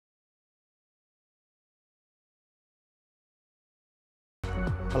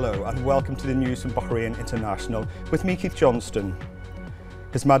Hello and welcome to the news from Bahrain International with me, Keith Johnston.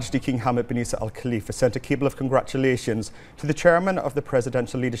 His Majesty King Hamad bin Isa Al Khalifa sent a cable of congratulations to the chairman of the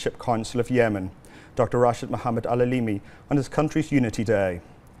Presidential Leadership Council of Yemen, Dr. Rashid Mohammed Al Alimi, on his country's Unity Day.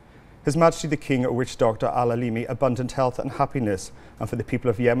 His Majesty the King wished Dr. Al Alimi abundant health and happiness, and for the people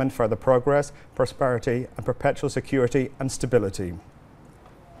of Yemen further progress, prosperity and perpetual security and stability.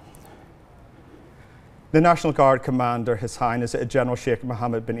 The National Guard Commander, His Highness General Sheikh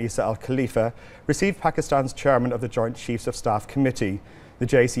Mohammed bin Isa Al Khalifa, received Pakistan's chairman of the Joint Chiefs of Staff Committee, the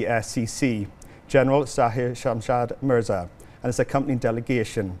JCSCC, General Zahir Shamshad Mirza, and his accompanying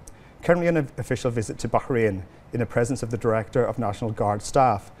delegation, currently on an official visit to Bahrain, in the presence of the Director of National Guard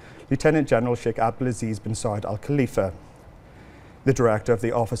Staff, Lieutenant General Sheikh Abdulaziz bin Saud Al Khalifa, the Director of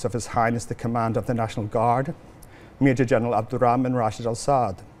the Office of His Highness the Commander of the National Guard, Major General Abdurrahman Rashid Al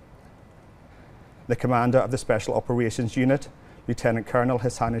Saad, the Commander of the Special Operations Unit, Lieutenant Colonel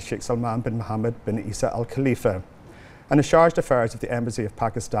His Highness Sheikh Salman bin Mohammed bin Isa Al Khalifa, and the Chargé d'Affaires of the Embassy of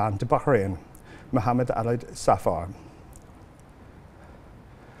Pakistan to Bahrain, Mohammed Alid Safar.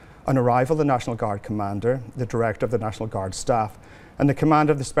 On arrival, the National Guard Commander, the Director of the National Guard Staff, and the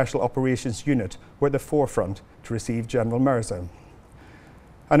Commander of the Special Operations Unit were at the forefront to receive General Mirza.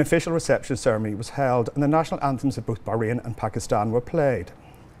 An official reception ceremony was held and the national anthems of both Bahrain and Pakistan were played.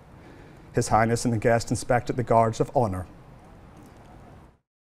 His Highness and the guests inspected the guards of honour.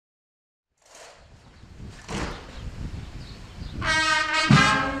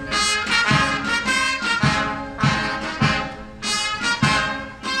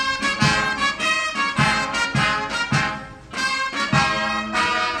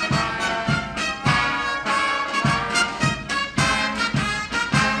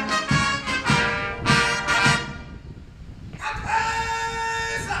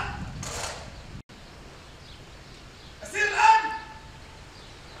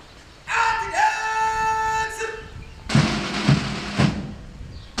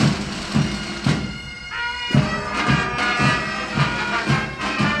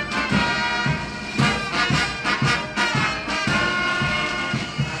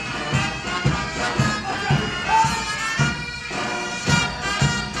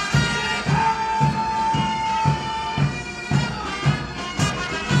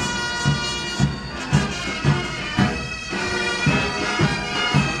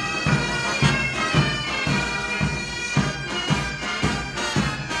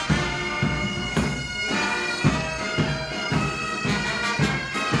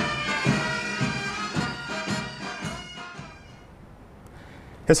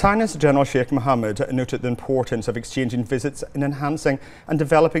 His Highness General Sheikh Mohammed noted the importance of exchanging visits in enhancing and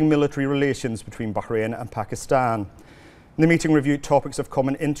developing military relations between Bahrain and Pakistan. The meeting reviewed topics of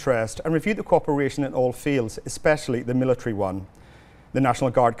common interest and reviewed the cooperation in all fields, especially the military one. The National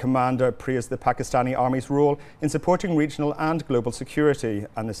Guard Commander praised the Pakistani Army's role in supporting regional and global security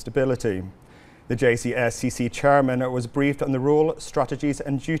and stability. The JCSCC chairman was briefed on the role, strategies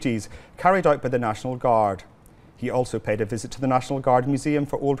and duties carried out by the National Guard. He also paid a visit to the National Guard Museum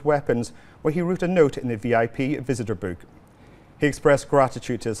for Old Weapons, where he wrote a note in the VIP visitor book. He expressed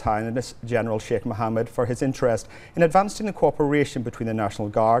gratitude to His Highness General Sheikh Mohammed for his interest in advancing the cooperation between the National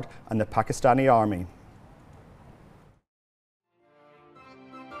Guard and the Pakistani Army.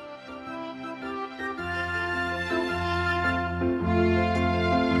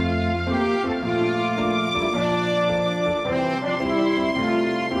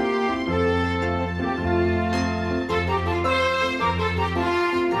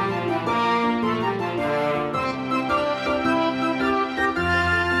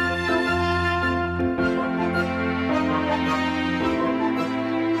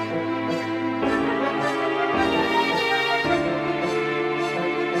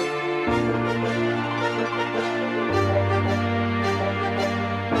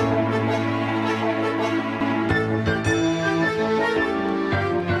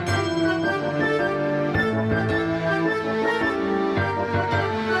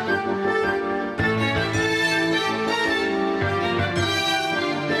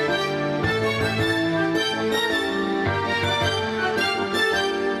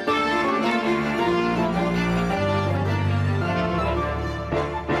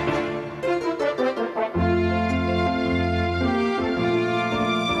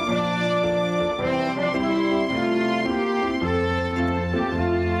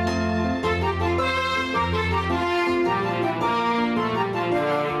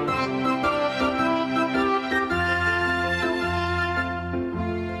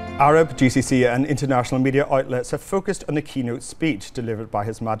 Arab, GCC and international media outlets have focused on the keynote speech delivered by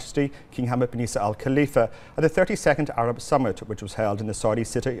His Majesty King Hamad bin Isa Al Khalifa at the 32nd Arab Summit, which was held in the Saudi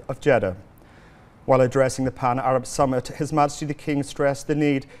city of Jeddah. While addressing the Pan-Arab Summit, His Majesty the King stressed the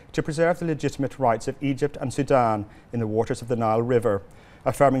need to preserve the legitimate rights of Egypt and Sudan in the waters of the Nile River,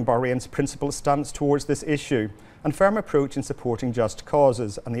 affirming Bahrain's principled stance towards this issue and firm approach in supporting just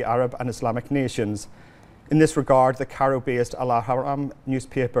causes and the Arab and Islamic nations. In this regard, the Cairo-based Al-Ahram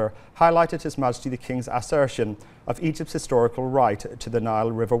newspaper highlighted His Majesty the King's assertion of Egypt's historical right to the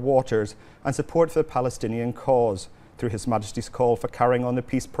Nile River waters and support for the Palestinian cause, through His Majesty's call for carrying on the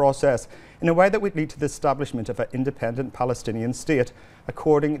peace process in a way that would lead to the establishment of an independent Palestinian state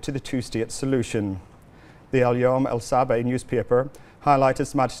according to the two-state solution. The Al-Yawm Al-Sabah newspaper highlighted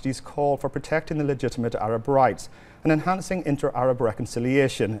His Majesty's call for protecting the legitimate Arab rights and enhancing inter-Arab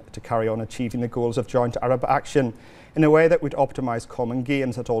reconciliation to carry on achieving the goals of joint Arab action in a way that would optimise common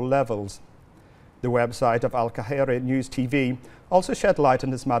gains at all levels. The website of Al-Qahira News TV also shed light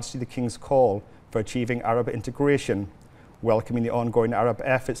on His Majesty the King's call for achieving Arab integration, welcoming the ongoing Arab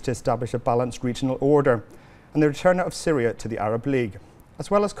efforts to establish a balanced regional order and the return of Syria to the Arab League,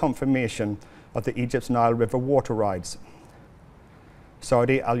 as well as confirmation of the Egypt's Nile River water rights.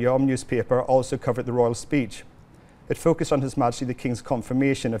 Saudi Al-Yawm newspaper also covered the royal speech. It focused on His Majesty the King's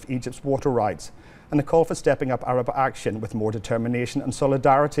confirmation of Egypt's water rights and the call for stepping up Arab action with more determination and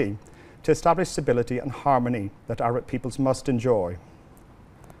solidarity to establish stability and harmony that Arab peoples must enjoy.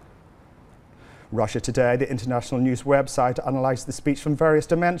 Russia Today, the international news website, analysed the speech from various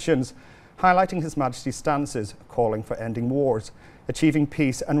dimensions, highlighting His Majesty's stances, calling for ending wars, achieving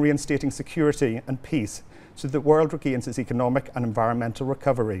peace and reinstating security and peace so that the world regains its economic and environmental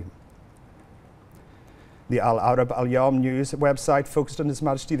recovery. The Al-Arab Al-Yawm News website focused on His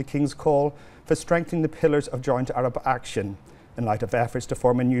Majesty the King's call for strengthening the pillars of joint Arab action in light of efforts to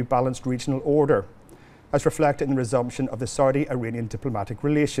form a new balanced regional order, as reflected in the resumption of the Saudi-Iranian diplomatic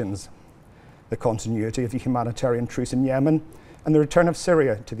relations, the continuity of the humanitarian truce in Yemen, and the return of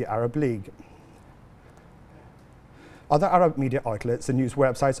Syria to the Arab League. Other Arab media outlets and news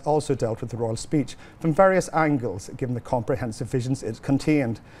websites also dealt with the royal speech from various angles, given the comprehensive visions it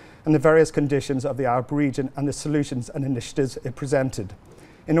contained and the various conditions of the Arab region and the solutions and initiatives it presented,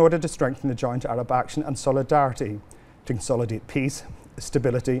 in order to strengthen the joint Arab action and solidarity, to consolidate peace,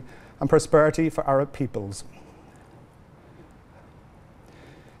 stability and prosperity for Arab peoples.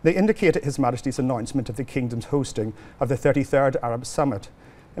 They indicated His Majesty's announcement of the Kingdom's hosting of the 33rd Arab Summit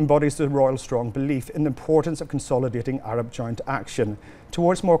embodies the royal strong belief in the importance of consolidating Arab joint action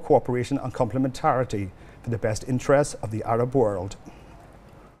towards more cooperation and complementarity for the best interests of the Arab world.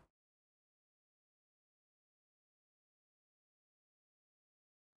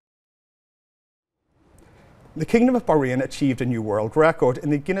 The Kingdom of Bahrain achieved a new world record in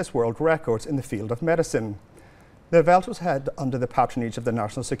the Guinness World Records in the field of medicine. The event was held under the patronage of the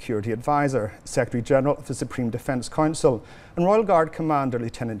National Security Advisor, Secretary General of the Supreme Defence Council, and Royal Guard Commander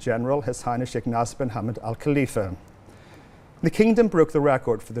Lieutenant General His Highness Sheikh Nasser bin Hamad Al Khalifa. The Kingdom broke the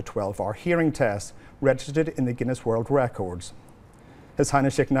record for the 12-hour hearing test registered in the Guinness World Records. His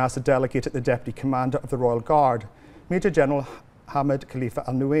Highness Sheikh Nasser delegated the Deputy Commander of the Royal Guard, Major General Hamad Khalifa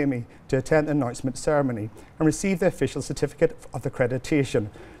Al Nuaimi, to attend the announcement ceremony and receive the official certificate of accreditation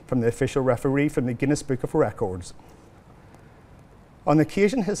from the official referee from the Guinness Book of Records. On the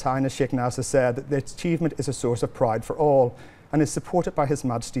occasion, His Highness Sheikh Nasser said that the achievement is a source of pride for all and is supported by His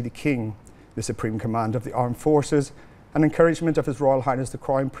Majesty the King, the Supreme Commander of the Armed Forces, and encouragement of His Royal Highness the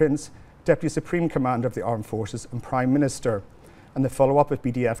Crown Prince, Deputy Supreme Commander of the Armed Forces and Prime Minister, and the follow-up of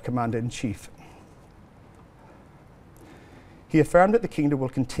BDF Commander-in-Chief. He affirmed that the Kingdom will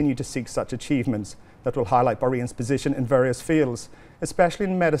continue to seek such achievements that will highlight Bahrain's position in various fields, especially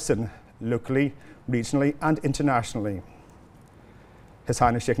in medicine, locally, regionally and internationally. His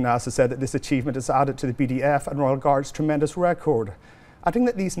Highness Sheikh Nasser said that this achievement is added to the BDF and Royal Guard's tremendous record, adding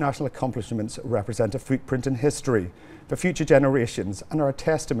that these national accomplishments represent a footprint in history for future generations and are a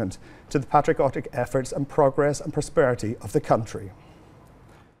testament to the patriotic efforts and progress and prosperity of the country.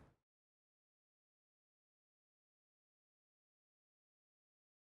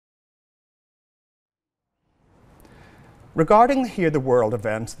 Regarding the Hear the World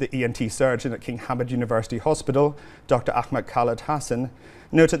event, the ENT surgeon at King Hamad University Hospital, Dr. Ahmed Khaled Hassan,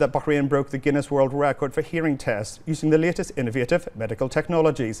 noted that Bahrain broke the Guinness World Record for hearing tests using the latest innovative medical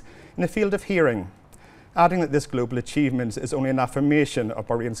technologies in the field of hearing, adding that this global achievement is only an affirmation of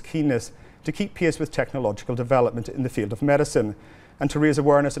Bahrain's keenness to keep pace with technological development in the field of medicine and to raise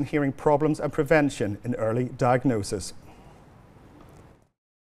awareness on hearing problems and prevention in early diagnosis.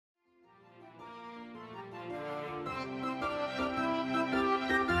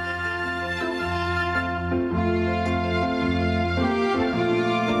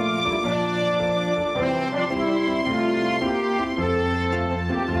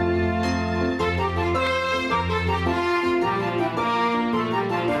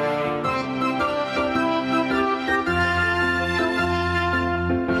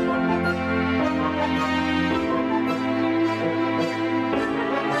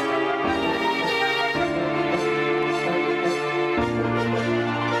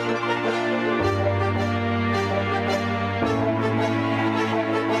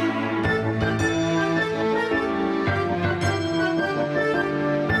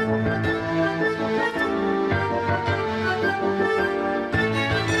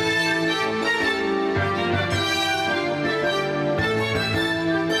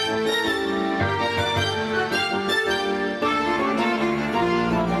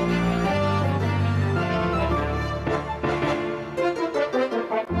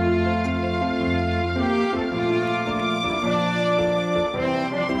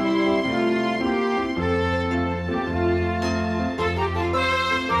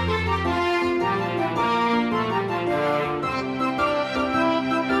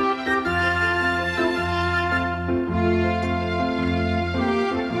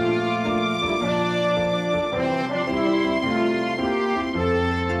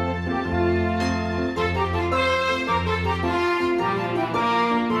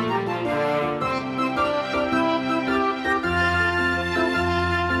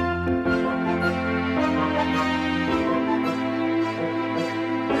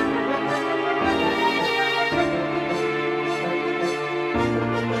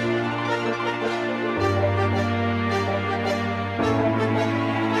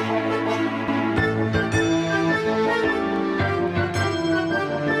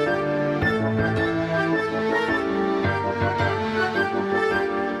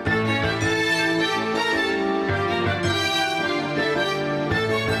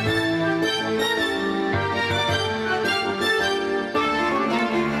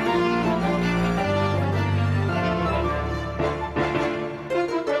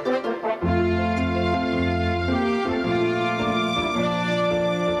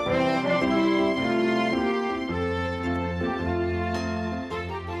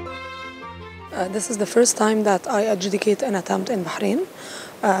 This is the first time that I adjudicate an attempt in Bahrain.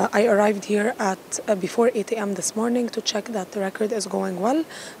 I arrived here at before 8 a.m. this morning to check that the record is going well.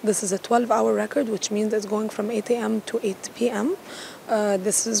 This is a 12-hour record, which means it's going from 8 a.m. to 8 p.m.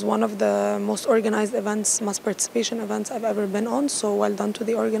 This is one of the most organized events, mass participation events I've ever been on, so well done to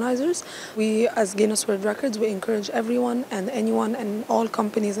the organizers. We, as Guinness World Records, we encourage everyone and anyone and all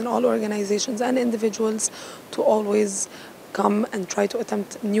companies and all organizations and individuals to always come and try to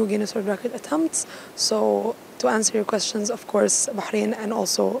attempt new Guinness World Record attempts. So to answer your questions, of course, Bahrain and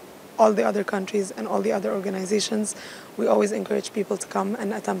also all the other countries and all the other organizations, we always encourage people to come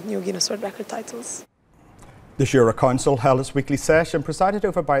and attempt new Guinness World Record titles. The Shura Council held its weekly session, presided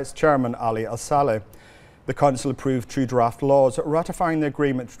over by its chairman, Ali Al-Saleh. The Council approved 2 draft laws ratifying the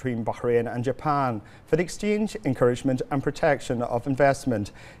agreement between Bahrain and Japan for the exchange, encouragement and protection of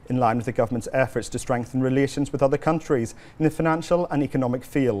investment, in line with the government's efforts to strengthen relations with other countries in the financial and economic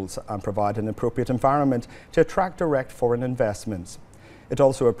fields and provide an appropriate environment to attract direct foreign investments. It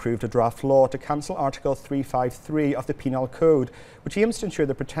also approved a draft law to cancel Article 353 of the Penal Code, which aims to ensure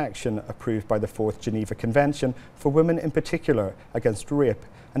the protection approved by the 4th Geneva Convention for women in particular against rape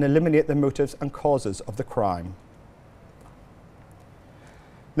and eliminate the motives and causes of the crime.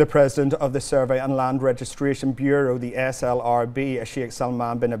 The President of the Survey and Land Registration Bureau, the SLRB, Sheikh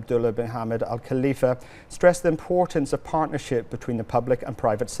Salman bin Abdullah bin Hamad Al Khalifa, stressed the importance of partnership between the public and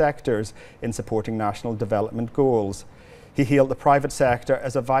private sectors in supporting national development goals. He hailed the private sector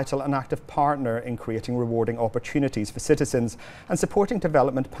as a vital and active partner in creating rewarding opportunities for citizens and supporting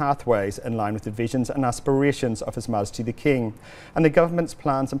development pathways in line with the visions and aspirations of His Majesty the King and the government's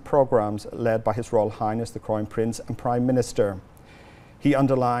plans and programmes led by His Royal Highness the Crown Prince and Prime Minister. He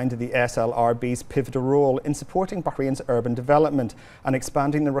underlined the SLRB's pivotal role in supporting Bahrain's urban development and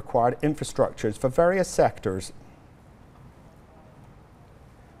expanding the required infrastructures for various sectors.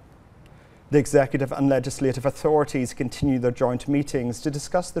 The executive and legislative authorities continue their joint meetings to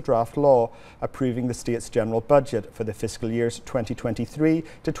discuss the draft law approving the state's general budget for the fiscal years 2023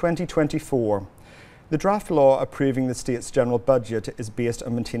 to 2024. The draft law approving the state's general budget is based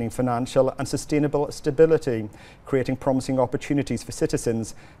on maintaining financial and sustainable stability, creating promising opportunities for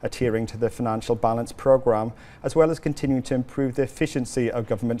citizens, adhering to the financial balance programme, as well as continuing to improve the efficiency of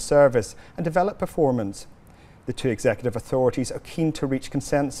government service and develop performance. The 2 executive authorities are keen to reach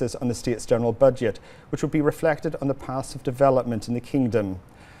consensus on the state's general budget, which will be reflected on the paths of development in the kingdom.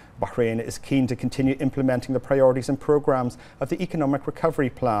 Bahrain is keen to continue implementing the priorities and programmes of the Economic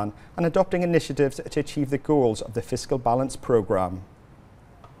Recovery Plan and adopting initiatives to achieve the goals of the Fiscal Balance Programme.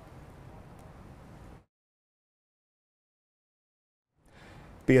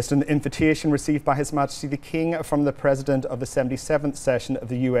 Based on the invitation received by His Majesty the King from the President of the 77th session of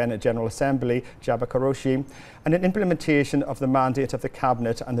the UN General Assembly, Jabba Karoshi, and in implementation of the mandate of the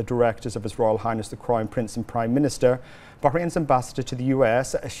Cabinet and the directors of His Royal Highness the Crown Prince and Prime Minister, Bahrain's ambassador to the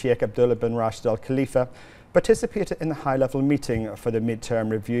US, Sheikh Abdullah bin Rashid Al Khalifa, participated in the high-level meeting for the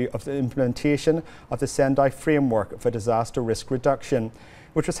mid-term review of the implementation of the Sendai Framework for Disaster Risk Reduction,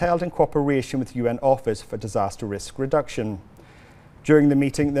 which was held in cooperation with the UN Office for Disaster Risk Reduction. During the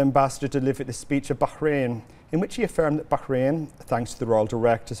meeting, the ambassador delivered the speech of Bahrain, in which he affirmed that Bahrain, thanks to the royal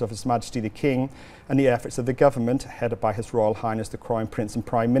directives of His Majesty the King and the efforts of the government, headed by His Royal Highness the Crown Prince and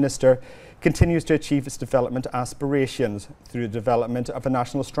Prime Minister, continues to achieve its development aspirations through the development of a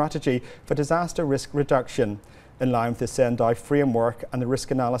national strategy for disaster risk reduction, in line with the Sendai Framework and the risk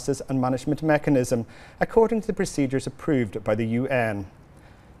analysis and management mechanism, according to the procedures approved by the UN.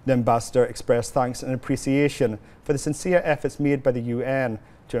 The ambassador expressed thanks and appreciation for the sincere efforts made by the UN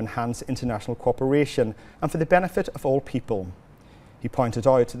to enhance international cooperation and for the benefit of all people. He pointed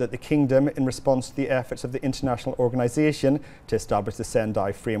out that the Kingdom, in response to the efforts of the international organisation to establish the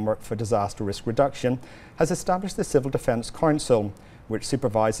Sendai Framework for Disaster Risk Reduction, has established the Civil Defence Council, which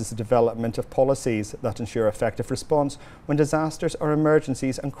supervises the development of policies that ensure effective response when disasters or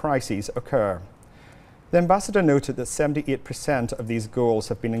emergencies and crises occur. The ambassador noted that 78% of these goals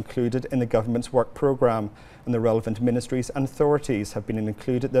have been included in the government's work programme, and the relevant ministries and authorities have been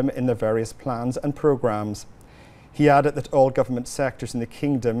included them in their various plans and programmes. He added that all government sectors in the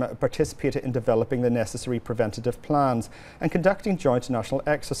Kingdom participated in developing the necessary preventative plans and conducting joint national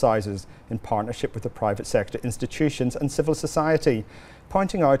exercises in partnership with the private sector institutions and civil society,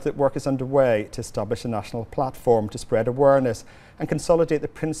 pointing out that work is underway to establish a national platform to spread awareness and consolidate the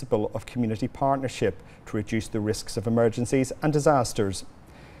principle of community partnership to reduce the risks of emergencies and disasters.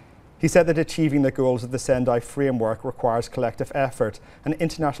 He said that achieving the goals of the Sendai Framework requires collective effort and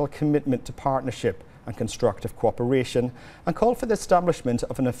international commitment to partnership and constructive cooperation, and called for the establishment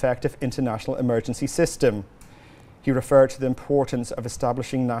of an effective international emergency system. He referred to the importance of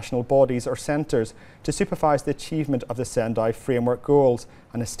establishing national bodies or centres to supervise the achievement of the Sendai framework goals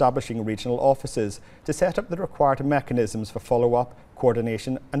and establishing regional offices to set up the required mechanisms for follow-up,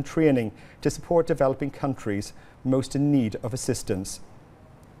 coordination and training to support developing countries most in need of assistance.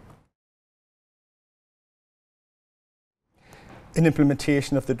 In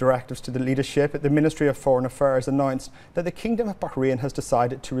implementation of the directives to the leadership, the Ministry of Foreign Affairs announced that the Kingdom of Bahrain has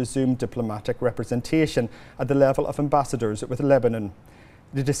decided to resume diplomatic representation at the level of ambassadors with Lebanon.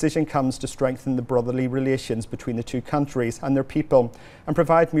 The decision comes to strengthen the brotherly relations between the two countries and their people and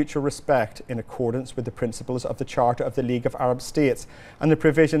provide mutual respect in accordance with the principles of the Charter of the League of Arab States and the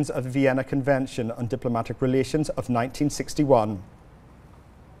provisions of the Vienna Convention on Diplomatic Relations of 1961.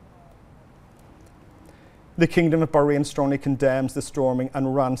 The Kingdom of Bahrain strongly condemns the storming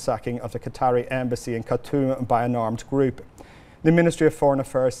and ransacking of the Qatari embassy in Khartoum by an armed group. The Ministry of Foreign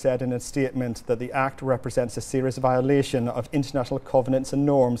Affairs said in a statement that the act represents a serious violation of international covenants and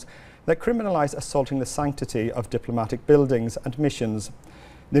norms that criminalise assaulting the sanctity of diplomatic buildings and missions.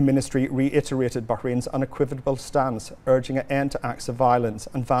 The ministry reiterated Bahrain's unequivocal stance, urging an end to acts of violence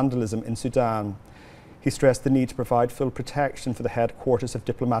and vandalism in Sudan. He stressed the need to provide full protection for the headquarters of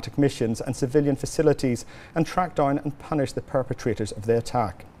diplomatic missions and civilian facilities and track down and punish the perpetrators of the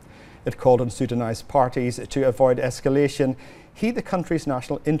attack. It called on Sudanese parties to avoid escalation, heed the country's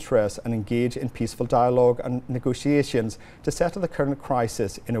national interests and engage in peaceful dialogue and negotiations to settle the current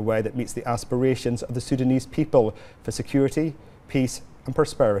crisis in a way that meets the aspirations of the Sudanese people for security, peace and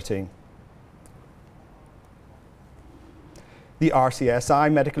prosperity. The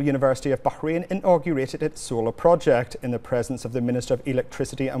RCSI Medical University of Bahrain inaugurated its solar project in the presence of the Minister of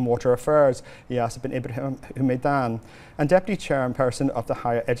Electricity and Water Affairs, Yasser bin Ibrahim Humaidan, and Deputy Chairperson of the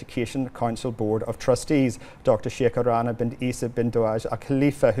Higher Education Council Board of Trustees, Dr. Sheikh Rana bin Isa bin Douaj Al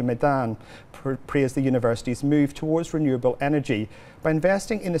Khalifa Humaidan, praised the university's move towards renewable energy by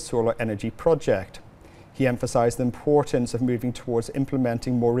investing in a solar energy project. He emphasised the importance of moving towards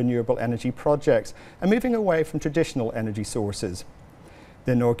implementing more renewable energy projects and moving away from traditional energy sources.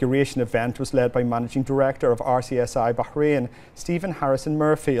 The inauguration event was led by Managing Director of RCSI Bahrain, Stephen Harrison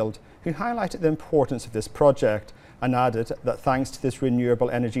Murfield, who highlighted the importance of this project and added that thanks to this renewable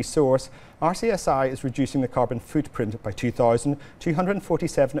energy source, RCSI is reducing the carbon footprint by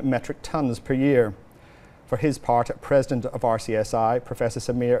 2,247 metric tonnes per year. For his part, President of RCSI, Professor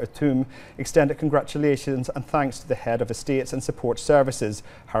Samir Atum, extended congratulations and thanks to the Head of Estates and Support Services,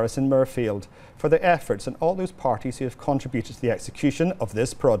 Harrison Murfield, for their efforts and all those parties who have contributed to the execution of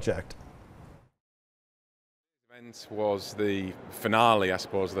this project. The event was the finale, I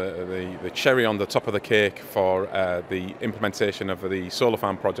suppose, the cherry on the top of the cake for the implementation of the solar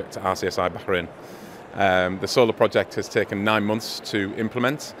farm project at RCSI Bahrain. The solar project has taken 9 months to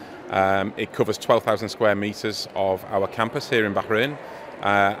implement. It covers 12,000 square metres of our campus here in Bahrain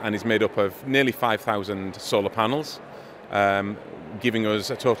and is made up of nearly 5,000 solar panels, giving us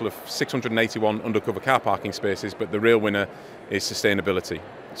a total of 681 undercover car parking spaces, but the real winner is sustainability.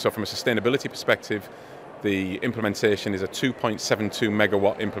 So from a sustainability perspective, the implementation is a 2.72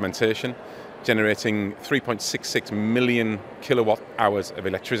 megawatt implementation, generating 3.66 million kilowatt hours of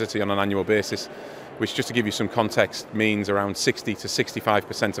electricity on an annual basis, which, just to give you some context, means around 60 to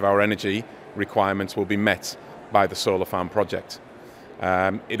 65% of our energy requirements will be met by the solar farm project.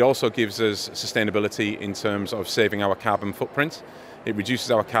 It also gives us sustainability in terms of saving our carbon footprint. It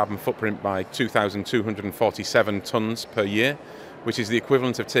reduces our carbon footprint by 2,247 tonnes per year, which is the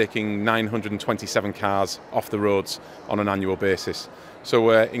equivalent of taking 927 cars off the roads on an annual basis. So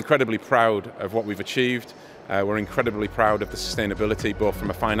we're incredibly proud of what we've achieved. We're incredibly proud of the sustainability, both from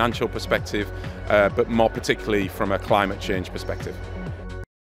a financial perspective, but more particularly from a climate change perspective.